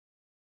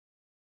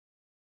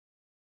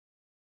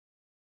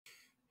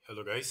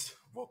Hello guys,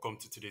 welcome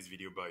to today's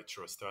video by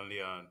Trust Stanley,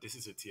 and this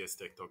is a TS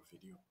Tech Talk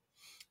video.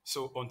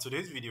 So on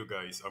today's video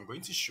guys, I'm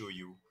going to show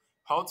you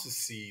how to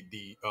see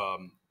the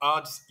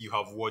ads you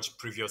have watched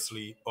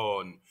previously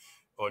on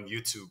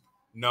YouTube.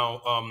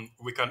 Now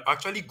we can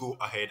actually go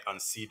ahead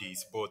and see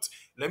this, but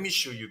let me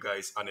show you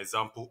guys an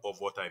example of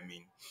what I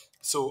mean.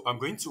 So I'm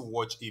going to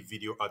watch a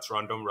video at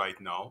random right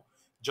now,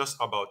 just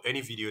about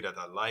any video that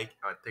I like.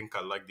 I think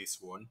I like this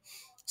one.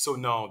 So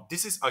now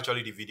this is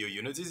actually the video.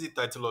 You notice the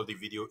title of the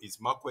video is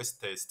MacOS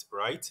test,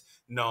 right?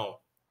 Now,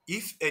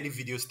 if any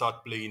video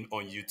start playing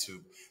on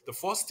YouTube, the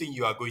first thing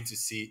you are going to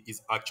see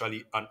is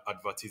actually an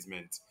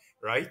advertisement,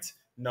 right?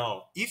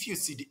 Now, if you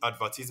see the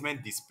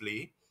advertisement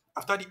display,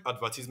 after the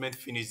advertisement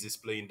finish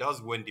displaying,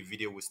 that's when the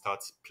video will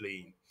start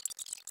playing.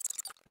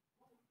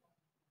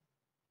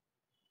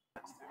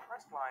 To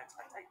impress clients,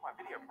 I take my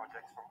video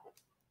projects from.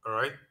 All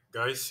right,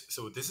 guys,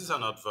 so this is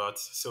an advert.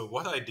 So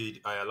what I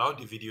did, I allowed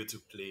the video to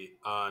play,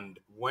 and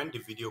when the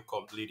video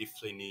completely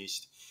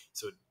finished,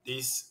 so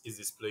this is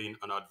displaying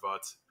an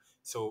advert.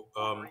 So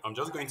I'm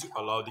just going to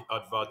allow the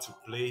advert to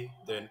play.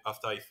 Then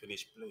after I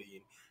finish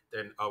playing,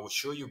 then I will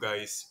show you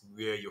guys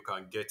where you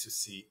can get to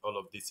see all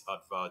of these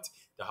adverts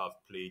that have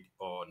played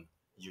on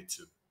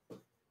YouTube.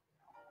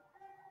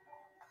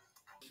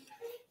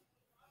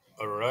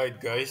 All right,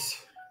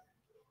 guys.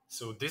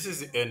 So this is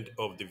the end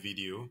of the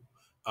video,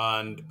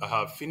 and I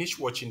have finished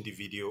watching the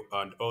video,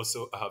 and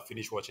also I have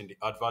finished watching the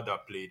advert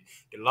that played.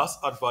 The last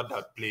advert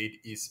that played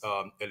is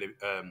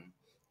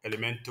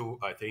Elemental,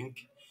 I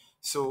think.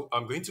 So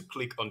I'm going to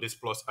click on this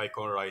plus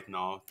icon right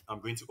now.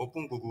 I'm going to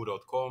open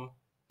google.com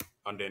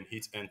and then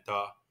hit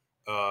enter.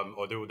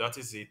 Although that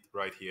is it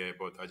right here,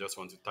 but I just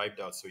want to type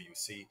that so you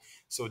see.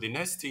 So the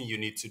next thing you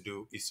need to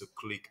do is to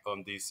click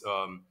on this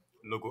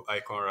logo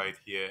icon right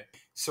here.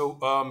 So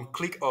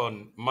click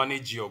on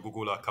manage your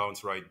Google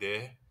account right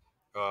there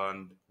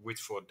and wait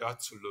for that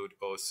to load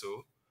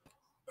also.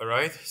 All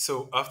right,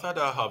 so after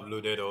that have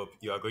loaded up,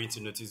 you are going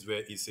to notice where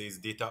it says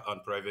data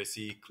and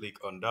privacy.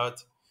 Click on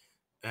that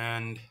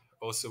and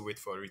also wait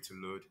for it to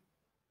load.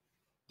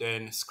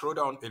 Then scroll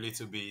down a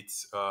little bit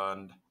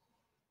and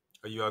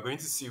you are going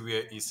to see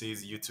where it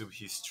says YouTube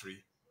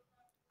history.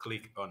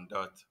 Click on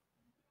that.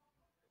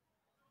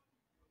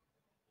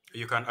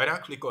 You can either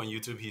click on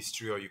YouTube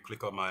history, or you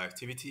click on my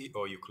activity,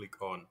 or you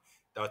click on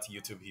that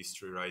YouTube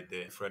history right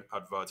there. Different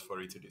adverts for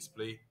it to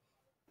display.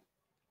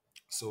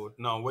 So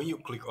now when you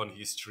click on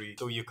history,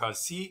 so you can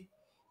see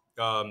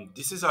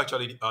this is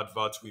actually the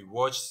advert we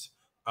watched,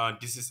 and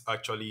this is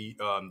actually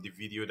the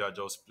video that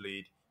just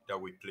played, that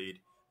we played.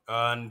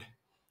 And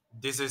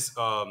this is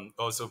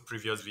also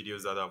previous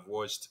videos that I've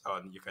watched,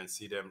 and you can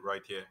see them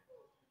right here.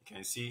 You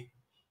can see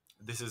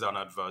this is an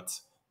advert.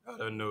 I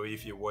don't know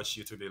if you watch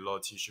YouTube a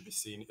lot, you should be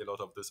seeing a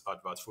lot of those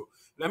adverts. So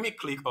let me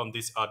click on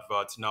this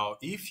advert. Now,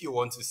 if you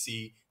want to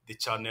see the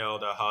channel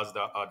that has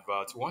that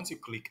advert, once you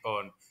click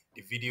on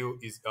the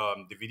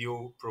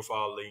video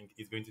profile link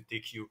is going to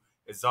take you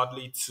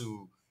exactly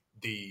to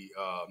the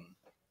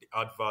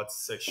advert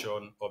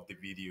section of the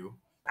video.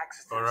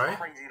 Access to this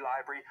crazy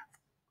library.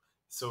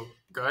 So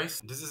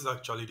guys, this is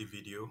actually the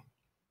video,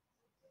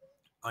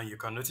 and you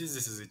can notice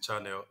this is a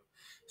channel.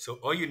 So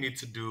all you need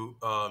to do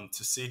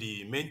to see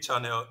the main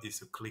channel is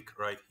to click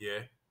right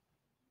here,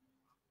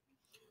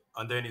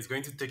 and then it's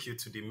going to take you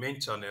to the main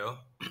channel.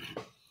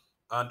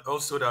 And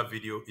also that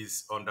video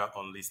is under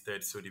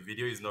unlisted, so the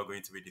video is not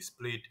going to be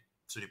displayed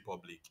to the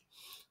public.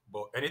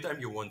 But anytime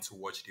you want to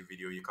watch the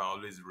video, you can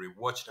always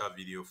rewatch that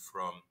video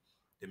from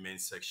the main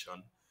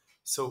section.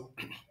 So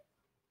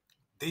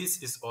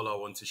this is all I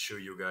want to show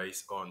you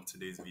guys on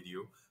today's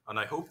video, and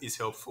I hope it's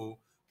helpful.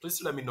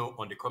 Please let me know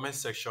on the comment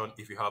section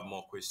if you have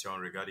more questions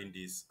regarding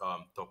this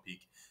topic,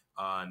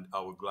 and I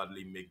will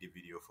gladly make the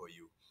video for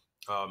you.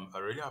 I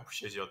really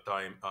appreciate your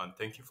time, and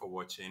thank you for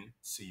watching.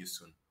 See you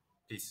soon.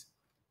 Peace.